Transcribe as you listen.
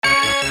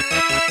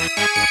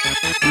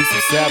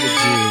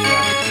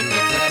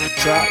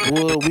savages. Trap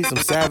wood, we some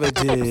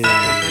savages.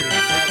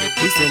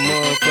 We some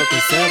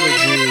motherfucking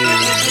savages.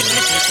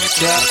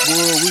 Trap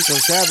wood, we some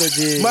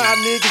savages. My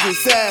niggas is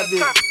savage.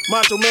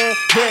 Macho Man,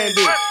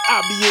 bandit.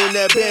 I be in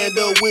that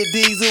bando with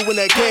Diesel and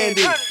that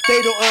candy.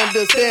 They don't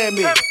understand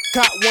me.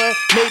 Caught one,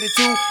 made it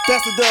two,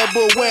 that's a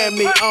double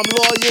whammy. I'm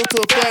loyal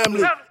to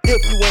family. If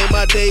you ain't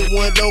my day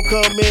one, don't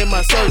come in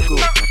my circle.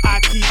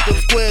 I keep them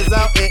squares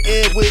out and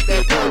end with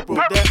that purple.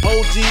 That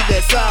OG,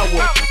 that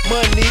sour,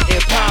 money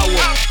and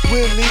power.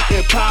 Willie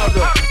and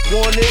powder,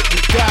 want it,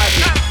 we got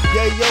it.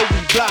 Yeah, yo, we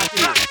block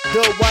it.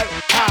 The white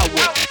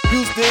power,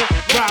 Houston,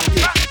 rock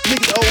it.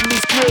 Niggas owe me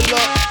skrill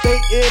up, they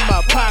in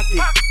my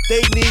pocket. They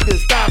need to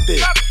stop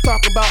it.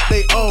 Talk about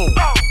they own.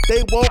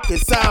 They won't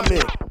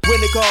consignment when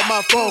they call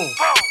my phone.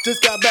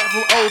 Just got back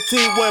from OT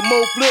when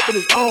Mo flipping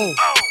his own.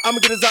 I'ma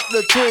get us out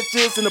the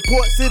trenches in the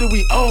port city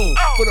we own.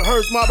 For the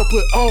Hearst mob I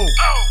put on.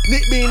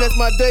 Nick Bean, that's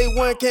my day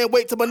one. Can't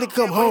wait till my nigga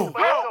come home.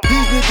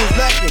 These niggas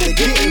lacking, they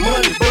getting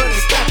money, but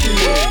it's stacking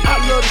it.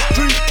 I love the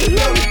street, they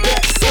love me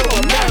back, so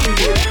I'm married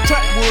it.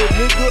 Trapwood,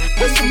 nigga,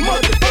 with some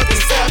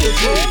motherfucking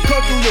savages.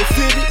 Come through your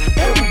city,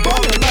 and we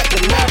ballin' like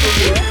the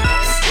Mavericks.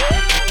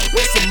 We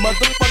some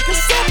motherfucking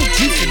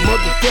savages. We some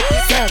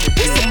motherfucking savages.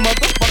 We some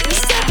motherfucking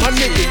savages. My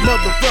niggas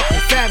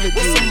motherfucking savages.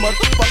 We some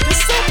motherfucking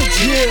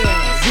savages. Yeah,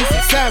 we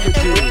some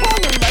savages. We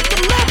ballin' like the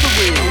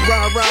Mavericks.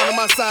 Ride around on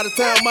my side of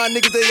town, my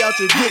niggas they out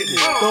here getting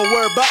it. Don't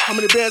worry about how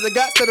many bands I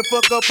got, stay the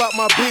fuck up out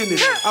my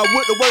business. I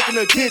went to work in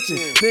the kitchen,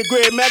 then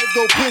Greg Maddox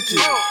go pitch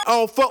it. I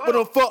don't fuck with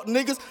them fuck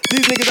niggas,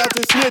 these niggas out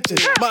there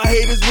snitching. My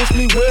haters wish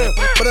me well,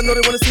 but I know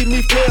they wanna see me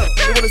fail.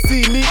 They wanna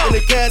see me in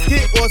the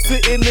casket or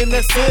sitting in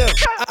that cell.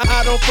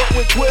 I don't fuck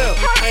with 12,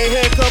 I ain't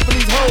handcuffing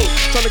these hoes.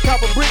 Tryna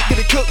cop a brick,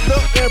 get it cooked up,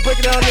 and break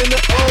it down in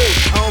the O's.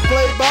 I don't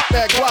play about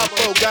that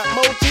guapo, got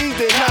more cheese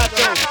than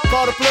nachos.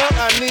 Call the plug,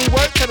 I need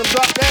work, tell them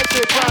drop that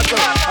shit pronto.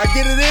 I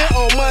get it in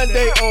on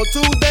Monday, on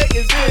Tuesday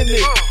it's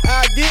finished.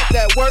 I get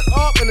that work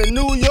off in a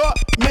New York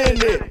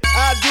minute.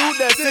 I do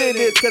that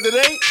sentence, cause it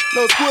ain't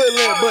no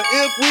squilling. But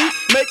if we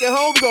make it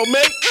home, we gon'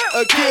 make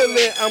a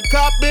killing. I'm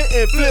copping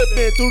and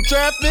flipping, through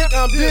traffic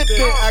I'm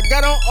dipping. I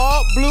got on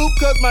all blue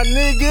cause my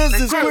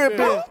niggas is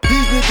gripping.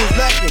 These niggas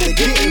lacking, they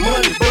getting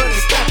money, but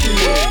it's stacking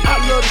it.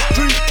 I love the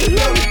street, they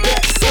love me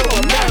back, so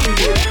I'm married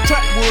it.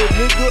 Trapwood,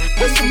 nigga,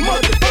 with some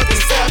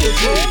motherfucking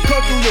savages.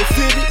 Come through your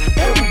city,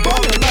 and we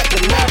ballin' like the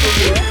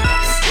Mavericks.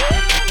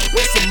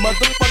 We some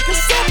motherfucking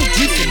savages.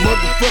 We some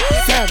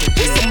motherfucking savages.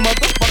 We some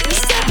motherfucking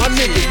savages. My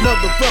niggas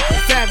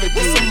motherfucking savages.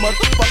 We some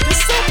motherfucking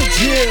savages.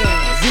 Yeah,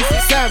 we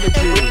some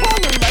savages. We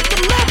ballin' like the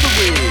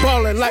Mavericks.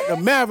 Ballin' like the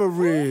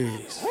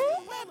Mavericks.